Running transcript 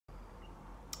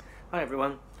Hi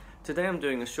everyone. Today I'm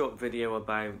doing a short video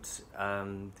about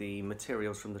the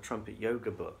materials from the Trumpet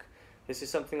Yoga book. This is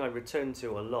something I return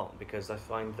to a lot because I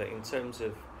find that in terms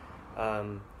of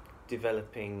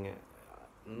developing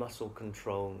muscle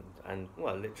control and,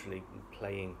 well, literally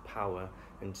playing power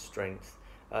and strength,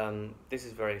 this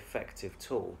is a very effective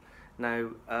tool. Now,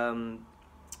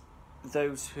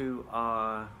 those who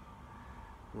are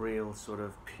real sort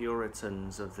of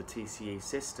puritans of the TCE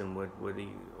system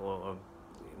or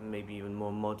maybe even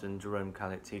more modern Jerome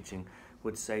Khaled teaching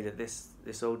would say that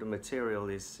this older material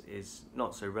is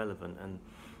not so relevant, and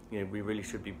we really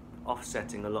should be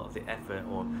offsetting a lot of the effort,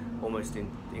 or almost the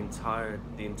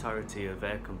entirety of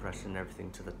air compression and everything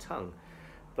to the tongue.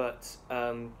 But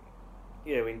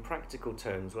in practical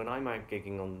terms, when I'm out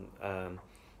gigging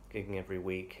every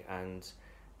week and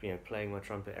playing my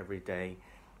trumpet every day,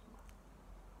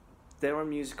 there are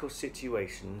musical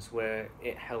situations where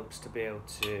it helps to be able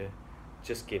to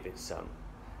just give it some.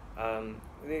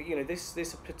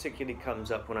 This particularly comes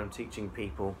up when I'm teaching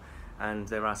people and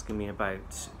they're asking me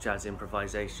about jazz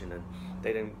improvisation, and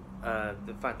they don't.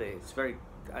 The fact that it's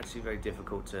actually very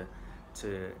difficult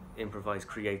to improvise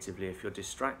creatively if you're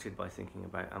distracted by thinking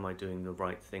about, am I doing the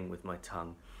right thing with my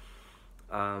tongue?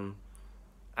 And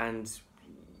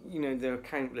there are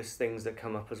countless things that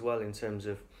come up as well in terms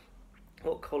of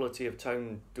what quality of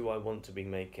tone do I want to be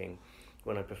making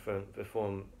when I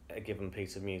perform a given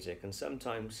piece of music. And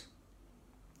sometimes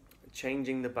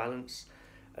changing the balance,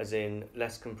 as in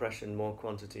less compression, more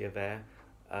quantity of air,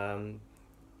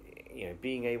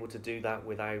 being able to do that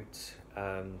without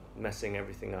messing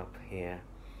everything up here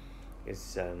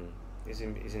is an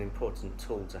important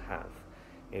tool to have.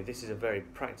 This is a very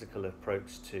practical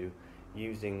approach to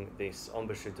using this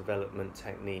embouchure development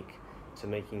technique to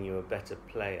making you a better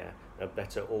player, a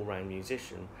better all-round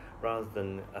musician, rather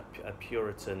than a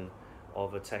puritan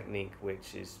of a technique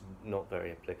which is not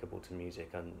very applicable to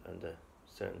music under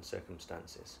certain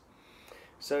circumstances.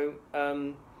 So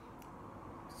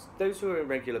those who are in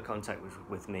regular contact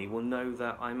with me will know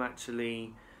that I'm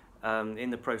actually in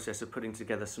the process of putting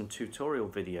together some tutorial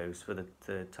videos for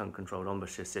the tongue-controlled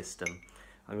embouchure system.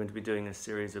 I'm going to be doing a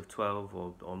series of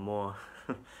 12 or more,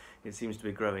 it seems to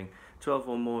be growing, 12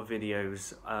 or more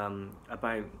videos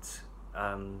about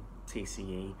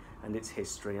TCE and its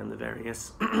history and the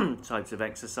various types of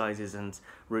exercises and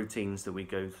routines that we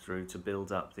go through to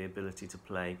build up the ability to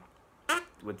play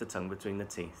with the tongue between the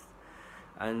teeth.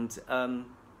 And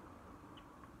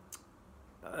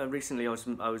recently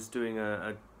I was doing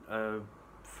a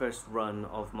first run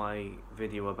of my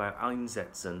video about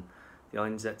Einsetzen, the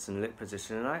Einsetzen lip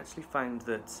position, and I actually found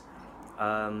that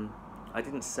I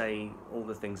didn't say all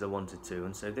the things I wanted to,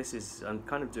 and so I'm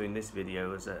kind of doing this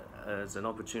video as an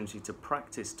opportunity to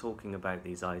practice talking about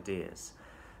these ideas.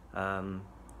 Now,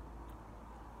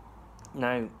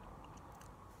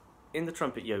 in the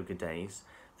Trumpet Yoga days,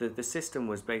 the system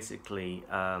was basically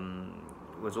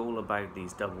was all about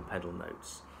these double pedal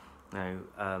notes. Now,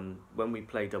 when we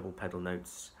play double pedal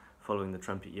notes following the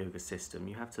Trumpet Yoga system,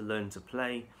 you have to learn to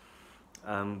play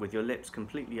with your lips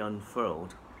completely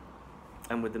unfurled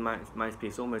and with the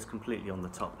mouthpiece almost completely on the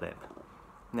top lip.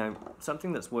 Now,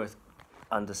 something that's worth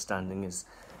understanding is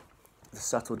the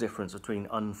subtle difference between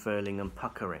unfurling and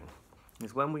puckering.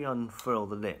 Is when we unfurl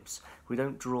the lips, we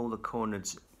don't draw the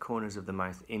corners of the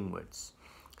mouth inwards.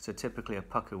 So typically a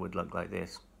pucker would look like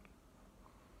this.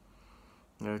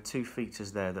 There are two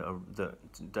features there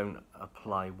that don't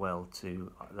apply well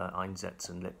to the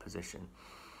Einsetzen lip position.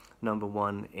 Number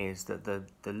one is that the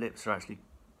lips are actually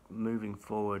moving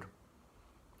forward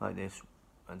like this,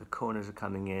 and the corners are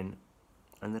coming in,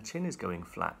 and the chin is going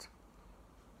flat.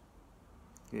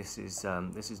 This is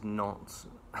not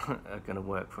going to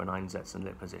work for an Einsetzen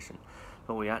lip position.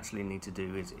 What we actually need to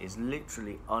do is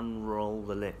literally unroll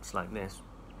the lips like this,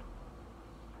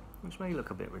 which may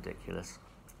look a bit ridiculous,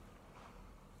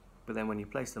 but then when you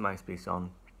place the mouthpiece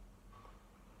on,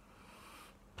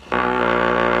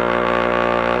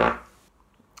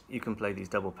 you can play these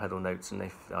double pedal notes, and they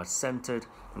are centered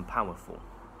and powerful.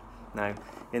 Now,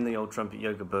 in the old Trumpet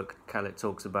Yoga book, Khaled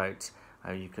talks about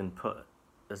how you can put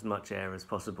as much air as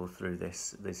possible through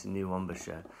this new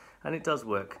embouchure, and it does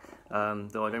work,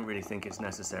 though I don't really think it's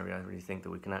necessary. I really think that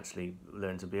we can actually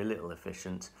learn to be a little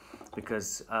efficient,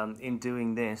 because in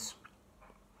doing this,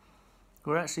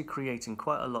 we're actually creating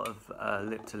quite a lot of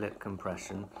lip-to-lip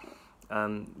compression.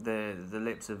 The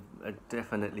lips are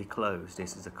definitely closed.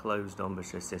 This is a closed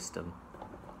embouchure system,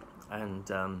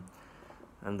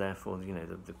 and therefore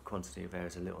the quantity of air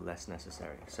is a little less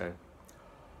necessary. So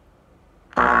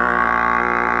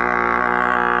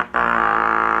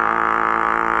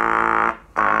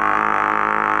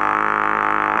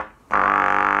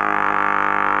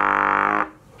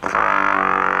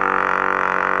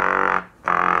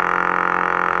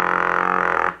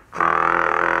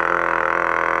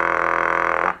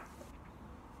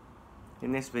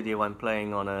this video I'm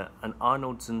playing on an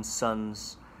Arnold's &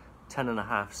 Sons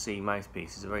 10.5C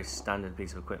mouthpiece. It's a very standard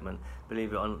piece of equipment.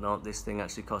 Believe it or not, this thing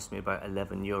actually cost me about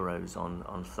 €11 on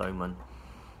Thomann.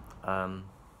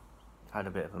 Had a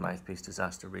bit of a mouthpiece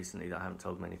disaster recently that I haven't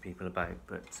told many people about,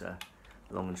 but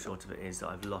long and short of it is that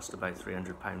I've lost about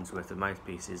 £300 worth of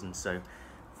mouthpieces, and so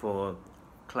for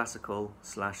classical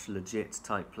 / legit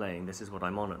type playing, this is what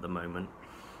I'm on at the moment.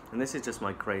 And this is just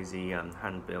my crazy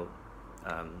hand-built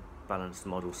balanced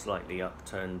model, slightly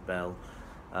upturned bell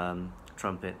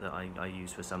trumpet that I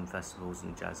use for some festivals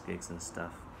and jazz gigs and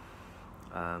stuff.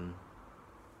 But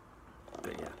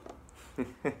yeah,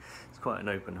 it's quite an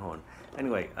open horn.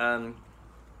 Anyway,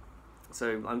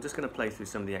 so I'm just going to play through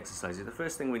some of the exercises. The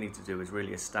first thing we need to do is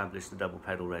really establish the double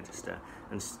pedal register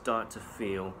and start to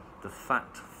feel the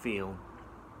fat feel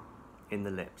in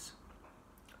the lips.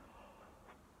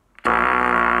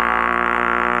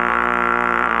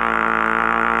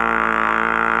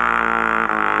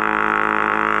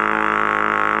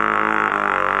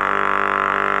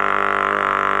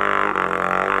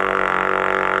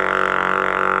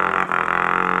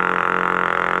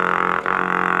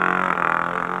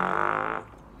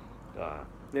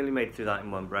 Nearly made through that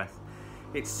in one breath.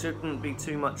 It shouldn't be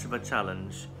too much of a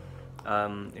challenge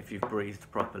if you've breathed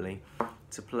properly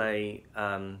to play.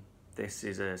 This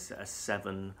is a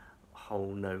 7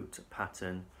 whole note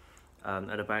pattern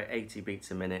at about 80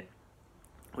 beats a minute.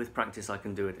 With practice I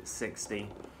can do it at 60.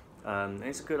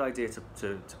 It's a good idea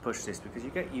to push this because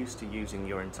you get used to using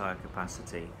your entire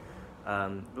capacity,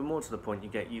 but more to the point, you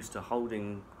get used to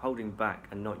holding back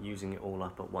and not using it all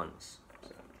up at once.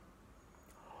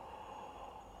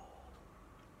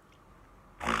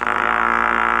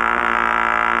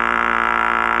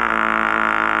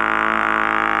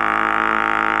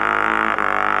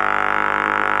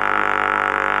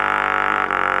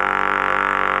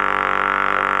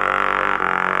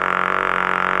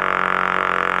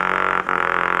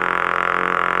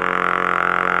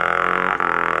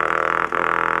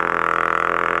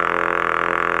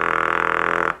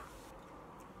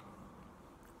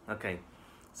 Okay,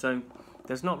 so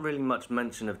there's not really much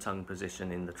mention of tongue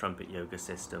position in the Trumpet Yoga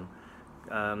system.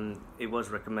 It was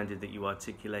recommended that you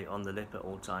articulate on the lip at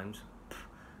all times,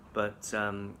 but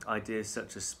ideas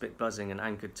such as spit buzzing and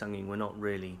anchored tonguing were not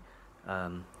really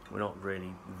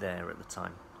there at the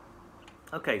time.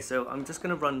 Okay, so I'm just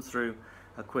going to run through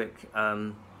a quick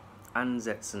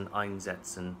Ansetzen,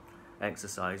 Einsetzen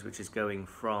exercise, which is going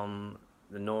from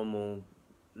the normal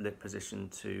lip position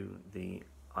to the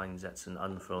Einsetzen,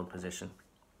 unfurled position.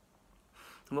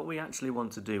 And what we actually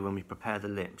want to do when we prepare the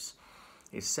lips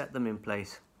is set them in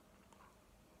place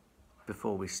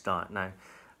before we start. Now,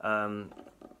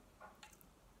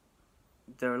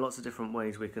 there are lots of different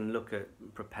ways we can look at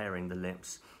preparing the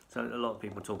lips. So a lot of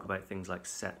people talk about things like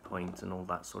set point and all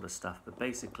that sort of stuff, but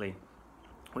basically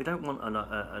we don't want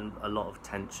a lot of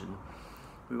tension.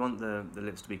 We want the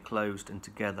lips to be closed and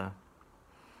together.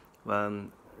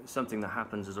 Something that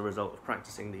happens as a result of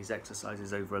practicing these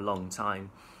exercises over a long time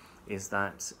is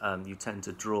that you tend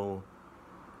to draw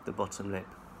the bottom lip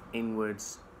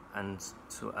inwards and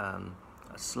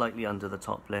slightly under the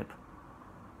top lip.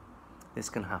 This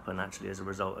can happen actually as a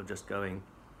result of just going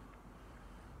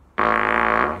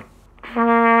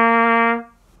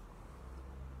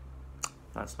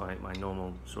that's my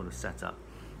normal sort of setup,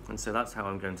 and so that's how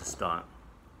I'm going to start.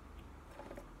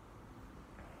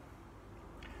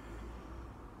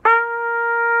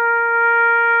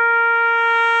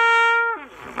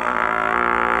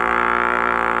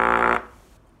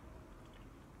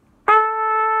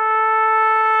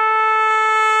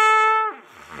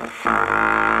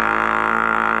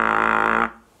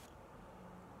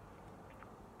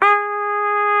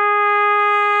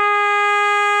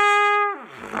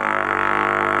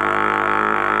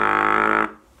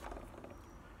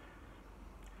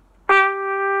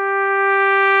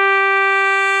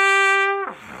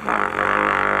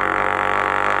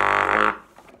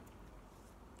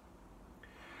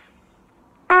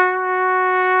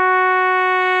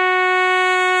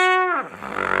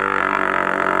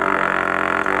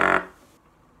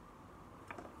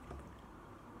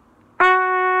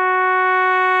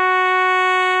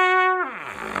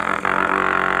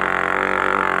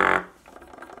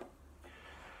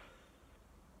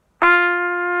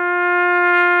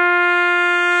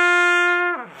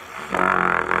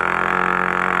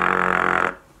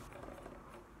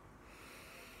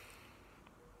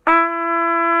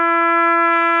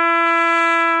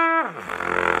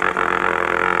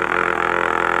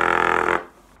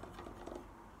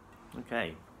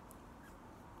 Okay,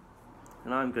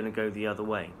 and I'm going to go the other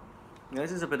way. Now,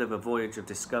 this is a bit of a voyage of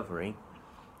discovery.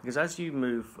 Because as you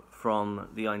move from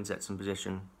the Einsetzen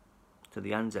position to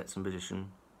the Ansetzen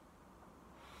position,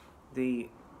 there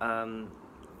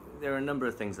are a number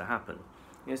of things that happen.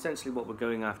 Essentially what we're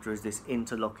going after is this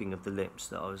interlocking of the lips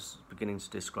that I was beginning to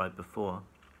describe before,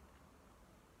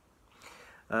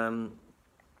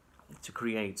 to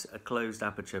create a closed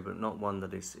aperture, but not one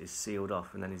that is sealed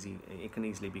off, and then it can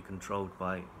easily be controlled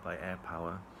by air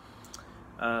power.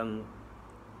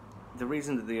 The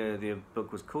reason that the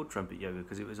book was called Trumpet Yoga,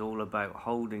 because it was all about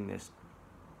holding this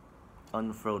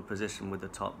unfurled position with the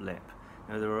top lip.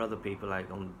 There are other people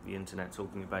out on the internet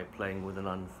talking about playing with an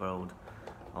unfurled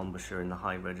embouchure in the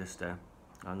high register.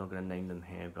 I'm not going to name them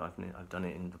here, but I've done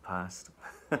it in the past.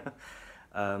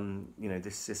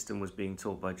 This system was being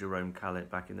taught by Jerome Kallett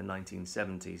back in the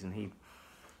 1970s, and he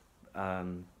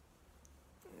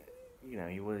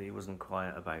wasn't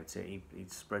quiet about it. He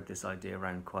spread this idea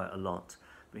around quite a lot,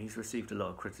 but he's received a lot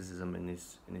of criticism in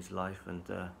his life, and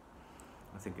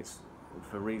I think it's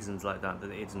for reasons like that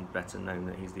it isn't better known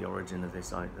that he's the origin of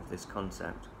this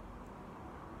concept.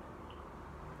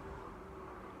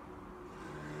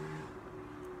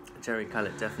 Jerry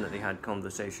Kallett definitely had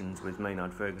conversations with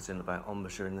Maynard Ferguson about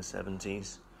embouchure in the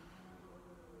 70s,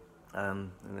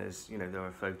 and there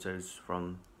are photos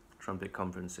from trumpet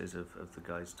conferences of the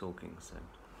guys talking. So,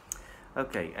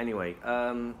 okay. Anyway,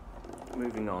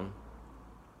 moving on.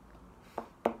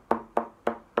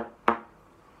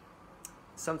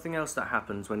 Something else that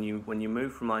happens when you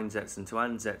move from Einsetzen to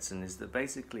Ansetzen is that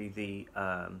basically the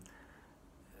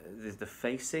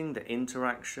facing, the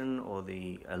interaction, or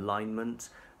the alignment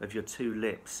of your two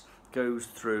lips goes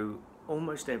through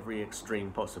almost every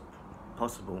extreme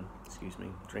possible. Excuse me,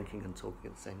 drinking and talking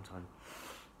at the same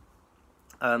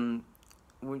time.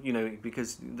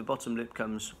 Because the bottom lip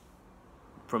comes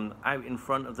from out in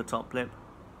front of the top lip,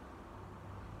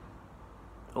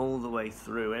 all the way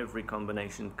through every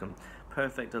combination,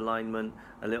 perfect alignment,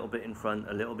 a little bit in front,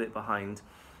 a little bit behind.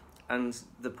 And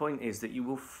the point is that you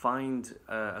will find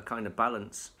a kind of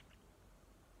balance,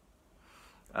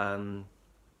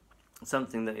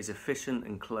 something that is efficient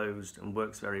and closed and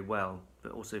works very well,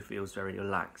 but also feels very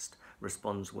relaxed,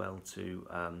 responds well to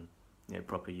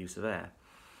proper use of air.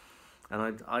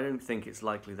 And I don't think it's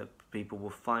likely that people will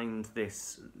find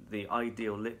the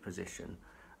ideal lip position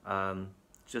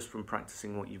just from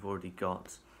practicing what you've already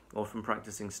got, or from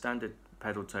practicing standard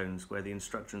pedal tones where the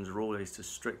instructions are always to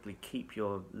strictly keep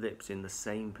your lips in the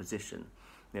same position.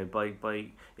 By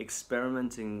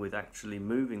experimenting with actually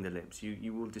moving the lips,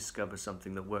 you will discover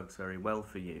something that works very well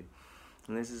for you.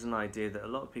 And this is an idea that a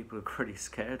lot of people are pretty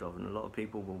scared of, and a lot of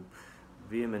people will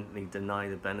vehemently deny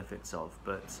the benefits of.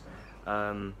 But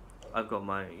I've got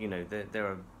my,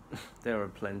 there are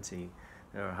plenty,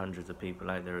 there are hundreds of people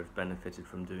out there who have benefited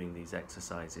from doing these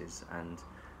exercises, and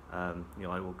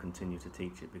I will continue to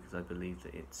teach it because I believe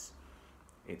that it's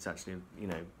actually,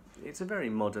 it's a very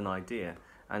modern idea,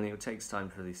 and it takes time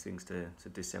for these things to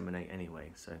disseminate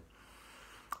anyway. So,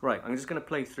 right, I'm just going to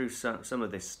play through some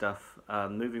of this stuff,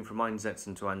 moving from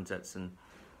Einsetzen to Ansetzen.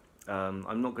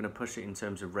 I'm not going to push it in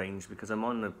terms of range because I'm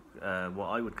on what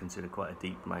I would consider quite a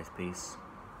deep mouthpiece.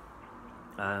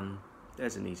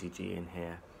 There's an easy G in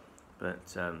here,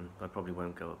 but I probably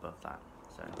won't go above that.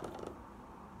 So.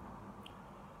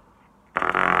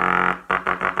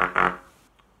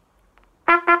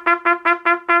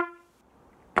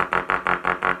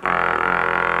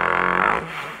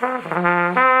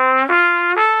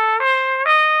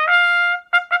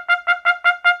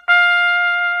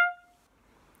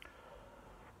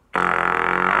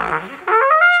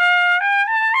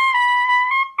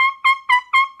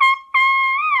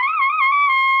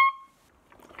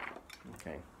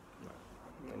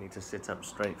 To sit up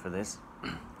straight for this.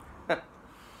 Let's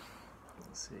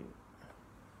see.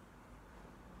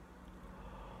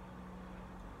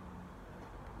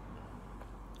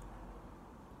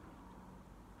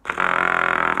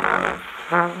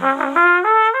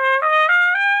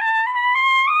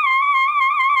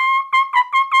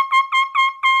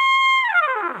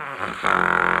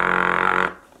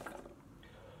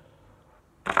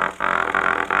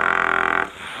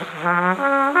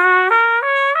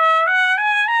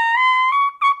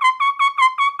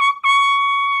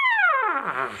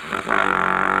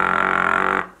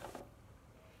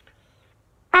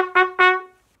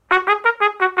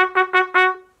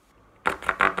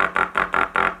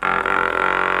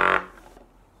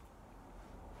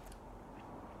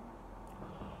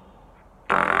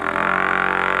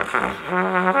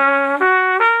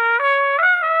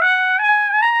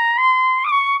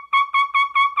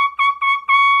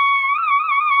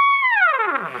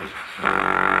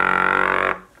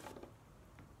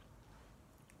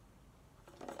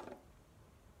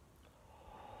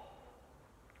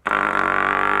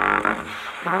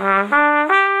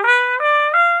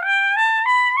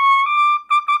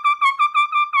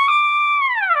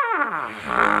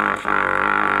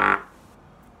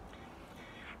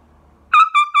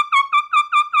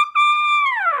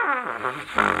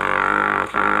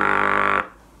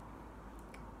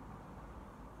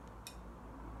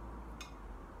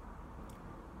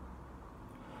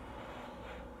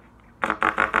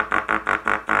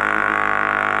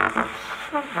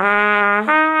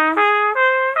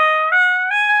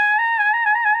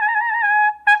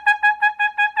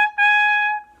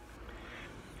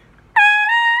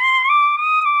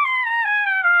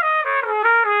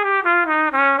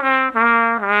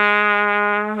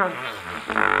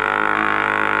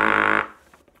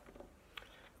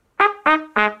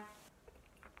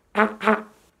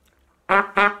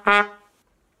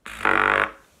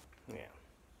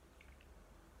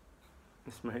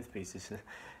 This mouthpiece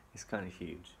is kind of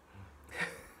huge.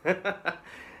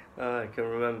 I can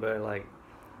remember, like,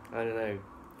 I don't know,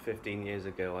 15 years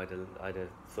ago I'd have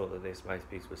thought that this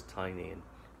mouthpiece was tiny and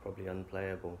probably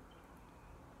unplayable.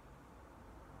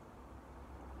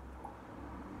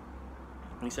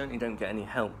 You certainly don't get any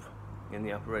help in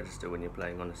the upper register when you're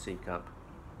playing on a C cup.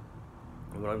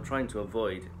 And what I'm trying to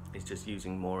avoid is just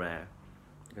using more air,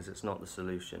 because it's not the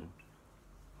solution.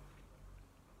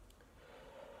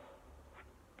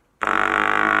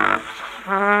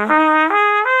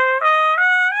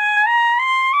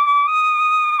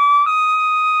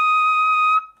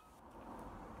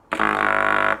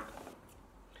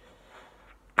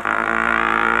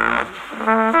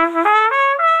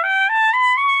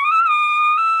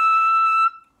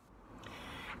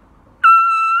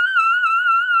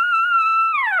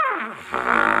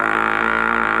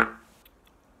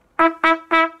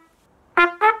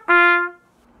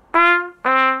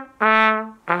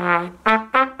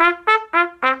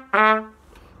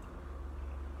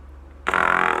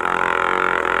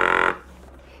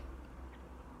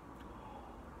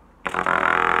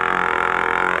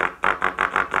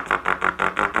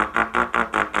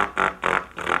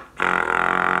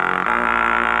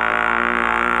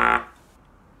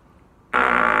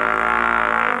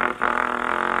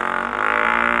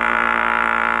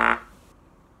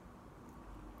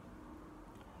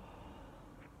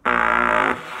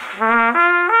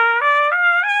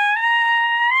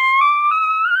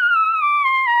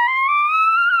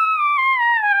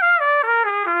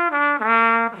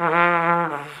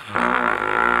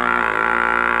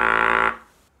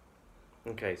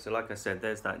 Okay, so like I said,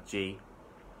 there's that G,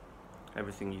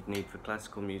 everything you'd need for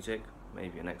classical music,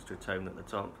 maybe an extra tone at the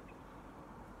top.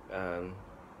 I'm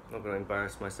not going to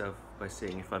embarrass myself by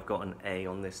seeing if I've got an A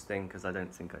on this thing, because I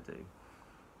don't think I do.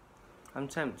 I'm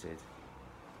tempted.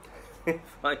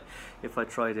 If I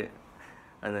tried it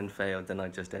and then failed, then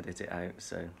I'd just edit it out,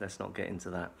 so let's not get into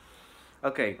that.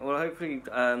 Okay, well, hopefully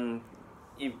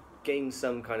you've gained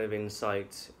some kind of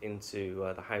insight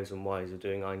into the hows and whys of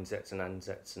doing Einsätze and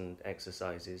Ansätze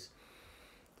exercises.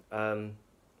 I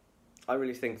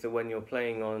really think that when you're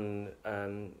playing on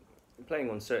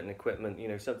certain equipment, you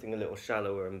know, something a little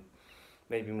shallower and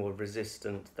maybe more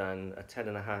resistant than a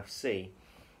 10.5 C,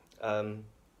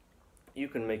 you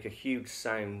can make a huge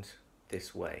sound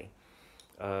this way.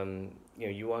 You know,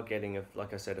 you are getting,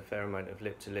 like I said, a fair amount of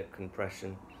lip-to-lip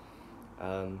compression,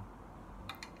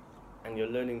 and you're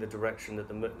learning the direction that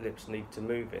the lips need to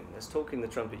move in. There's talk in the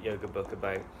Trumpet Yoga book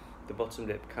about the bottom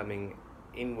lip coming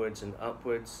inwards and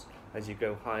upwards as you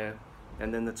go higher,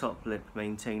 and then the top lip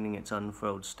maintaining its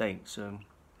unfurled state. So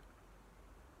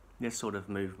this sort of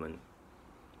movement.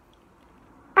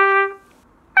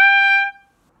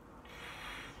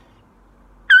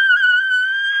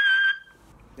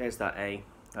 There's that A.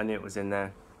 I knew it was in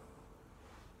there.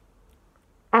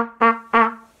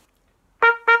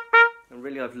 And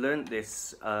really, I've learnt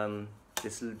this,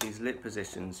 these lip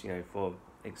positions, you know, for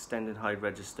extended high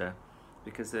register,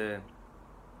 because they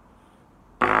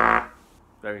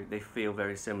feel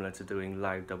very similar to doing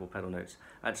loud double pedal notes.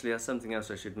 Actually, that's something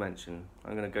else I should mention.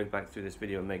 I'm going to go back through this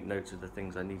video and make notes of the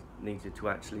things I needed to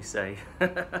actually say.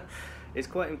 It's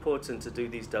quite important to do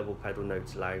these double pedal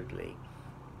notes loudly.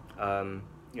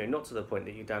 You know, not to the point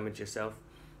that you damage yourself,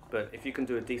 but if you can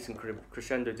do a decent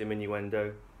crescendo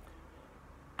diminuendo,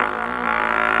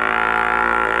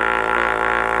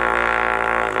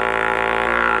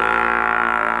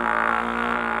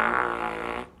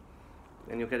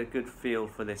 then you'll get a good feel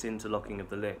for this interlocking of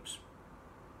the lips.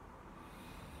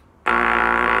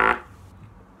 A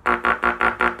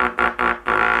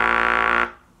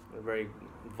very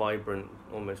vibrant,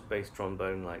 almost bass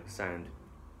trombone-like sound.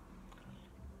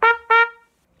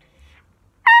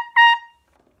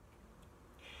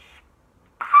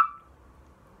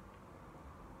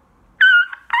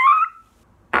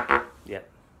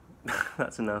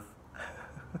 That's enough.